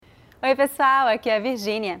Oi, pessoal, aqui é a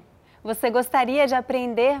Virgínia. Você gostaria de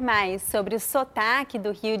aprender mais sobre o sotaque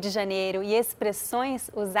do Rio de Janeiro e expressões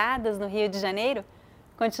usadas no Rio de Janeiro?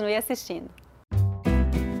 Continue assistindo.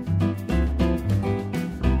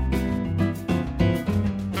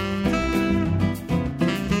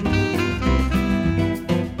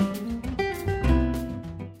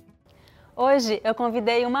 Hoje eu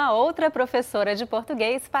convidei uma outra professora de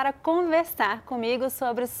português para conversar comigo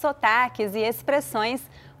sobre sotaques e expressões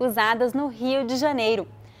usadas no Rio de Janeiro.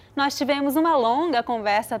 Nós tivemos uma longa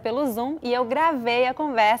conversa pelo Zoom e eu gravei a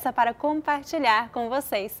conversa para compartilhar com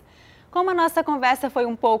vocês. Como a nossa conversa foi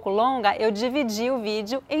um pouco longa, eu dividi o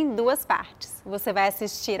vídeo em duas partes. Você vai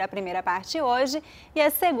assistir a primeira parte hoje e a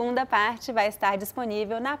segunda parte vai estar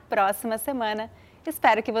disponível na próxima semana.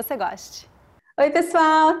 Espero que você goste. Oi,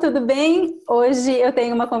 pessoal, tudo bem? Hoje eu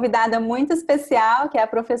tenho uma convidada muito especial, que é a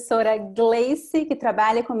professora Gleice, que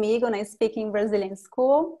trabalha comigo na Speaking Brazilian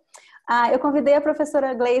School. Eu convidei a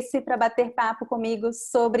professora Gleice para bater papo comigo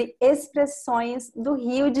sobre expressões do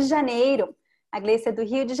Rio de Janeiro. A Gleice é do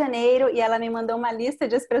Rio de Janeiro e ela me mandou uma lista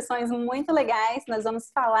de expressões muito legais. Nós vamos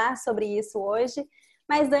falar sobre isso hoje.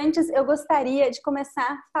 Mas antes, eu gostaria de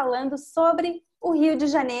começar falando sobre o Rio de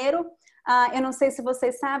Janeiro. Eu não sei se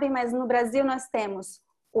vocês sabem, mas no Brasil nós temos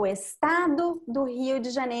o estado do Rio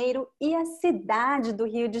de Janeiro e a cidade do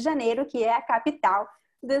Rio de Janeiro, que é a capital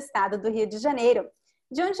do estado do Rio de Janeiro.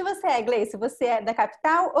 De onde você é, Gleice? Você é da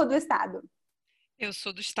capital ou do estado? Eu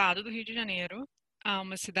sou do estado do Rio de Janeiro,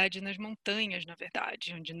 uma cidade nas montanhas, na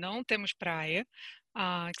verdade, onde não temos praia,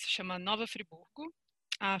 que se chama Nova Friburgo.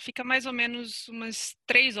 Fica mais ou menos umas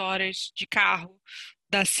 3 horas de carro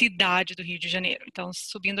da cidade do Rio de Janeiro. Então,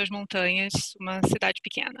 subindo as montanhas, uma cidade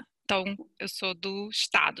pequena. Então, eu sou do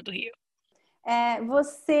estado do Rio.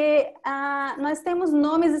 Nós temos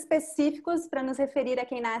nomes específicos para nos referir a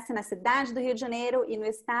quem nasce na cidade do Rio de Janeiro e no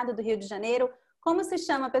estado do Rio de Janeiro. Como se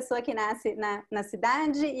chama a pessoa que nasce na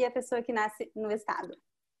cidade e a pessoa que nasce no estado?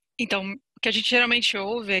 Então, o que a gente geralmente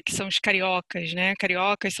ouve é que são os cariocas, né?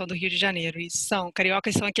 Cariocas são do Rio de Janeiro. E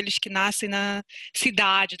cariocas são aqueles que nascem na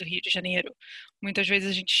cidade do Rio de Janeiro. Muitas vezes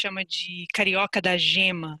a gente chama de carioca da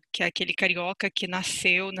gema, que é aquele carioca que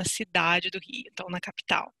nasceu na cidade do Rio, então na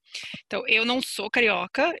capital. Então, eu não sou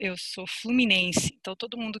carioca, eu sou fluminense. Então,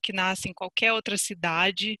 todo mundo que nasce em qualquer outra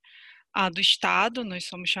cidade do estado, nós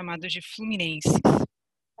somos chamados de fluminenses.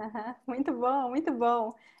 Muito bom, muito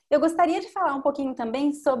bom. Eu gostaria de falar um pouquinho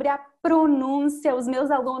também sobre a pronúncia. Os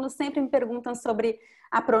meus alunos sempre me perguntam sobre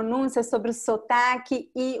a pronúncia, sobre o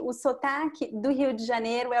sotaque do Rio de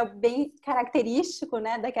Janeiro é bem característico,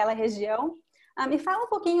 né, daquela região. Me fala um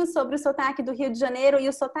pouquinho sobre o sotaque do Rio de Janeiro e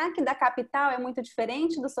o sotaque da capital é muito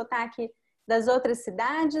diferente do sotaque das outras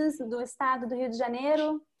cidades do estado do Rio de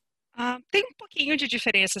Janeiro? Tem um pouquinho de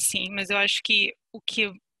diferença, sim, mas eu acho que o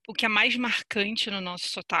que é mais marcante no nosso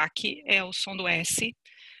sotaque é o som do S,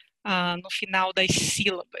 no final das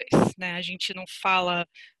sílabas, né? A gente não fala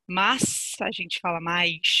mas, a gente fala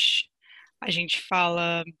mais, a gente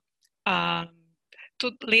fala ah,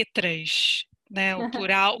 letras, né? O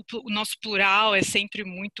plural, o nosso plural é sempre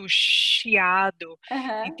muito chiado,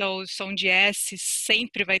 Aham. então o som de S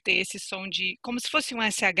sempre vai ter esse som de, como se fosse um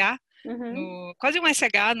SH, Uhum. quase um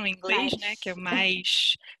SH no inglês, né? Que é Mais.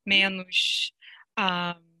 mais, menos.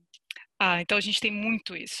 ah, então a gente tem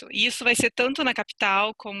muito isso. E isso vai ser tanto na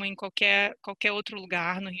capital como em qualquer outro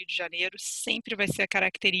lugar no Rio de Janeiro. Sempre vai ser a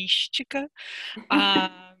característica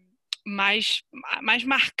ah, mais, mais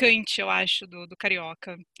marcante, eu acho, do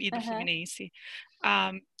carioca e do Aham, fluminense.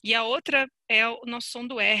 Ah, e a outra é o nosso som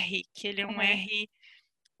do R, que ele é um aham, R,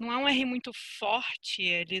 não é um R muito forte,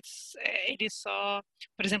 ele só,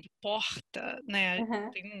 por exemplo, porta, né? aham.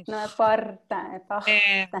 Tem um Não é porta, é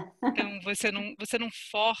é, porta. então você não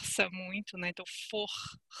força muito, né? Então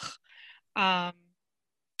ah,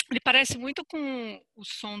 ele parece muito com o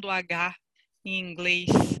som do H em inglês,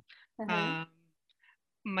 Aham. ah,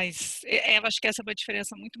 mas eu acho que essa é uma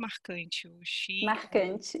diferença muito marcante, o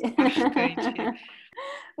Marcante. marcante.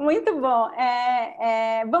 Muito bom.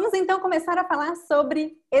 Vamos então começar a falar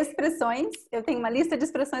sobre expressões. Eu tenho uma lista de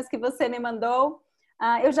expressões que você me mandou.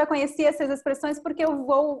 Eu já conhecia essas expressões porque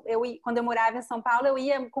quando eu morava em São Paulo, eu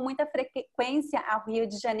ia com muita frequência ao Rio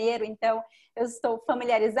de Janeiro, então eu estou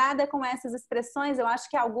familiarizada com essas expressões. Eu acho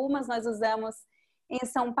que algumas nós usamos em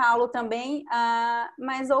São Paulo também,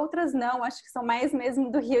 mas outras não, acho que são mais mesmo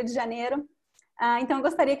do Rio de Janeiro. Então, eu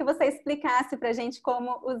gostaria que você explicasse para a gente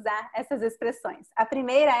como usar essas expressões. A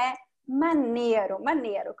primeira é maneiro.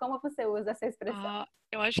 Maneiro. Como você usa essa expressão?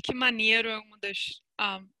 Eu acho que maneiro é uma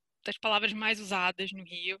das palavras mais usadas no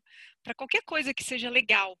Rio para qualquer coisa que seja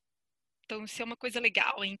legal. Então, se é uma coisa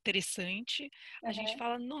legal, é interessante, a gente Aham,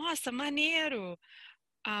 fala, nossa, maneiro!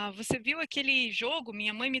 Você viu aquele jogo?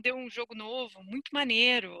 Minha mãe me deu um jogo novo, muito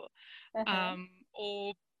maneiro. Ah, aham,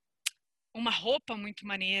 ou uma roupa muito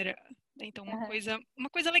maneira. Então, aham. uma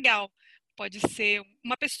coisa legal. Pode ser,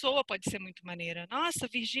 uma pessoa pode ser muito maneira. Nossa,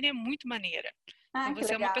 Virgínia é muito maneira. Então, Ah, que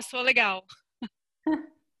você é uma legal. pessoa legal.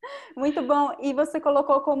 Muito bom. E você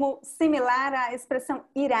colocou como similar a expressão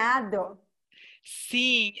irado.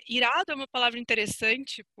 Sim, irado é uma palavra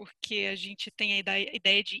interessante porque a gente tem a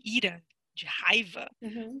ideia de ira, de raiva,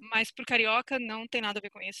 Uhum, mas para o carioca não tem nada a ver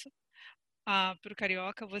com isso. Para o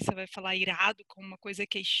carioca, você vai falar irado como uma coisa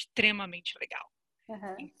que é extremamente legal.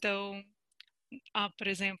 aham, Então, por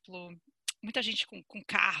exemplo, muita gente com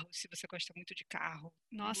carro, se você gosta muito de carro.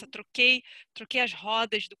 Nossa, uhum, troquei as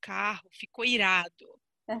rodas do carro, ficou irado.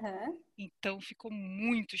 aham, Então, ficou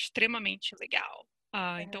muito, extremamente legal.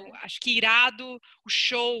 Então, aham. acho que irado, o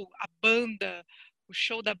show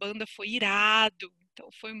da banda foi irado. Então,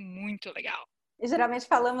 foi muito legal. E geralmente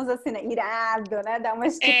falamos assim, né? Irado, né? Dá uma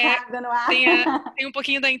É, esticada no ar. tem, tem um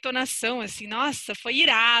pouquinho da entonação, assim, nossa, foi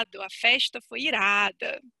irado, a festa foi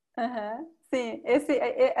irada. Aham. Sim,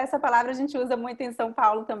 essa palavra a gente usa muito em São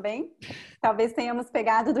Paulo também. Talvez tenhamos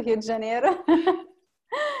pegado do Rio de Janeiro.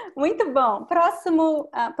 Muito bom.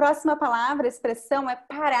 A próxima palavra, expressão é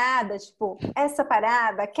parada, tipo, essa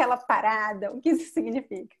parada, aquela parada. O que isso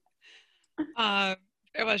significa? Ah,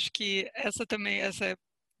 eu acho que essa também,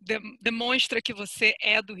 demonstra que você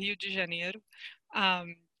é do Rio de Janeiro. Ah,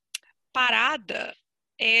 parada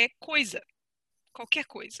é coisa, qualquer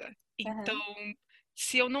coisa. Então, Aham,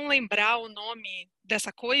 se eu não lembrar o nome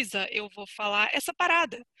dessa coisa, eu vou falar essa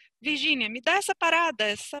parada. Virgínia, me dá essa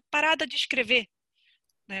parada de escrever.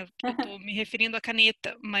 Né? Eu estou me referindo à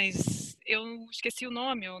caneta, mas eu esqueci o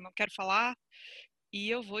nome, eu não quero falar, e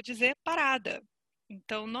eu vou dizer parada.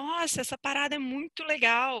 Então, nossa, essa parada é muito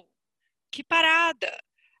legal. Que parada?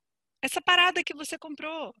 Essa parada que você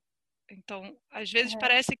comprou. Então, às vezes aham.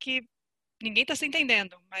 parece que ninguém está se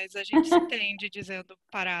entendendo, mas a gente se entende dizendo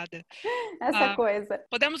parada. Essa Ah, coisa.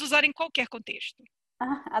 podemos usar em qualquer contexto.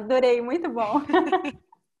 Ah, adorei, muito bom.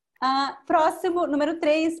 Próximo, número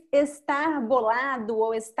 3, estar bolado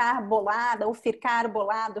ou estar bolada, ou ficar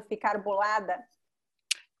bolado, ficar bolada.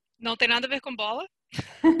 Não tem nada a ver com bola.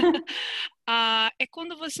 É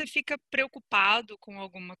quando você fica preocupado com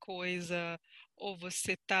alguma coisa, ou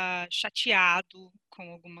você está chateado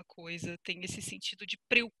com alguma coisa, tem esse sentido de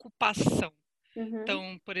preocupação. Uhum,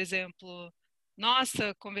 Então, por exemplo,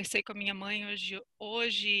 nossa, conversei com a minha mãe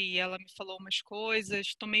hoje e ela me falou umas coisas,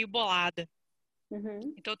 estou meio bolada.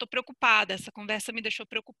 uhum, Então, eu estou preocupada, essa conversa me deixou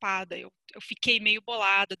preocupada. Eu fiquei meio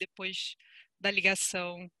bolada depois da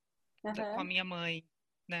ligação com a aham, minha mãe,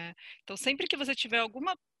 né? Então, sempre que você tiver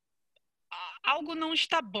algo não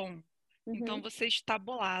está bom, então uhum, você está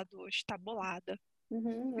bolado ou está bolada,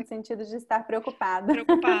 uhum, no sentido de estar preocupado.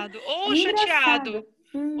 preocupado É engraçado.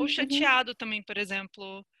 ou Uhum, chateado também, por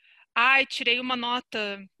exemplo. Ai, tirei uma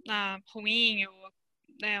nota ruim,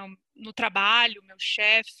 né, no trabalho, meu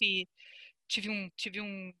chefe, tive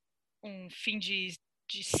um fim de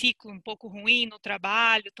ciclo um pouco ruim no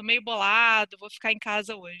trabalho, tô meio bolado, vou ficar em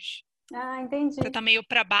casa hoje. Ah, Você entendi. tá meio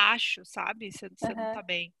para baixo, sabe? Você não Aham, tá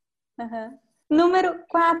bem. aham. Número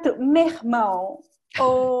 4, mermão.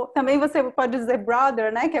 Ou também você pode dizer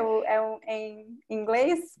brother, né? Que em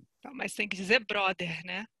inglês. Então, mas tem que dizer brother,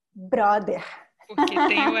 né? Brother. Porque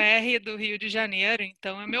tem o R do Rio de Janeiro,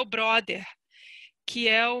 então é meu brother, que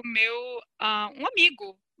é um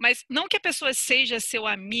amigo. Mas não que a pessoa seja seu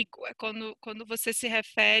amigo, é quando você se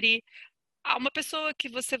refere a uma pessoa que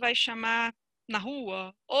você vai chamar na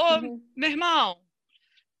rua, ô, Uhum, meu irmão.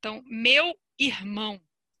 Então, meu irmão,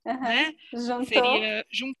 né? aham. Juntou. Seria,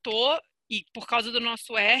 juntou, e por causa do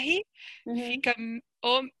nosso R, Uhum, fica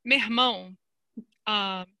ô, meu irmão.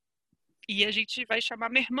 Ah, e a gente vai chamar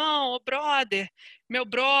meu irmão, ô brother, meu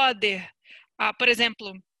brother. Por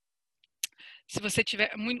exemplo, se você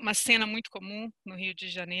tiver uma cena muito comum no Rio de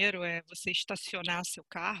Janeiro é você estacionar seu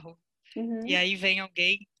carro e uhum, aí vem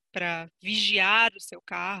alguém para vigiar o seu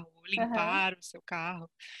carro, aham. limpar o seu carro.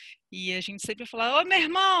 E a gente sempre fala: Ô meu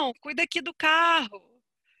irmão, cuida aqui do carro.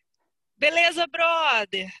 Beleza,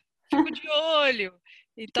 brother? Fico de olho.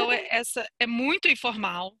 Então, essa é muito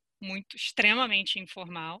informal, muito, extremamente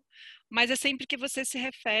informal, mas é sempre que você se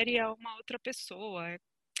refere a uma outra pessoa.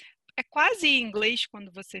 É quase em inglês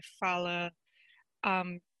quando você fala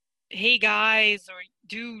um, hey guys or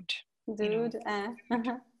dude, you know, Dude, é.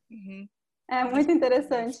 dude. Uhum. É Mas muito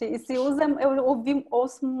interessante. E se usa,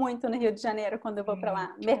 ouço muito no Rio de Janeiro quando eu vou para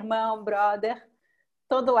lá. muito. Meu irmão, brother,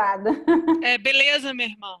 todo lado. Beleza, meu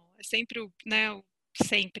irmão. É sempre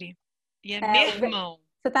sempre. E é meu irmão.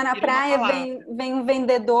 Você está na Virou uma praia, palavra. vem um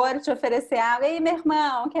vendedor te oferecer água. Ei, meu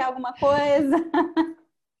irmão, quer alguma coisa?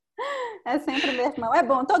 É sempre meu irmão. É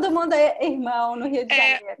bom, todo mundo é irmão no Rio de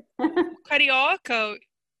É, Janeiro. o carioca,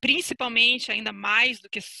 principalmente, ainda mais do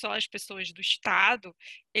que só as pessoas do estado,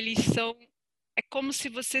 eles são. É como se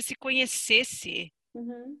você se conhecesse,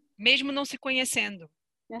 Uhum, mesmo não se conhecendo.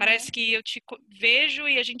 Parece uhum, que eu te vejo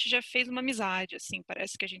e a gente já fez uma amizade, assim.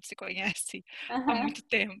 Parece que a gente se conhece há uhum. muito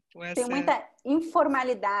tempo. Tem Essa é muita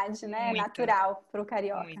informalidade, né? muita, Natural para o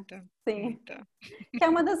carioca. muita, Sim. muita. Que é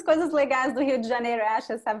uma das coisas legais do Rio de Janeiro, eu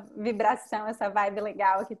acho, essa vibração, essa vibe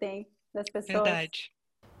legal que tem das pessoas. Verdade.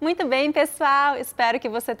 Muito bem, pessoal. Espero que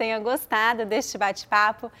você tenha gostado deste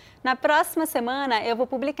bate-papo. Na próxima semana eu vou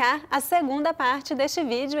publicar a segunda parte deste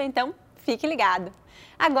vídeo, então fique ligado.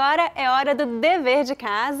 Agora é hora do dever de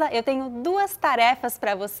casa. Eu tenho duas tarefas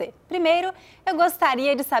para você. Primeiro, eu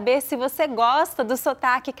gostaria de saber se você gosta do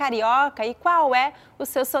sotaque carioca e qual é o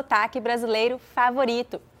seu sotaque brasileiro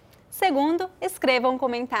favorito. Segundo, escreva um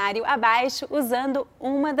comentário abaixo usando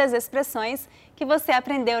uma das expressões que você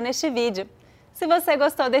aprendeu neste vídeo. Se você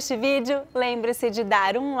gostou deste vídeo, lembre-se de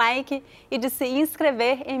dar um like e de se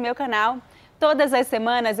inscrever em meu canal. Todas as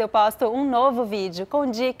semanas eu posto um novo vídeo com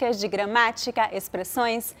dicas de gramática,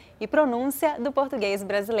 expressões e pronúncia do português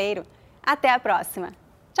brasileiro. Até a próxima!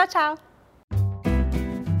 Tchau, tchau!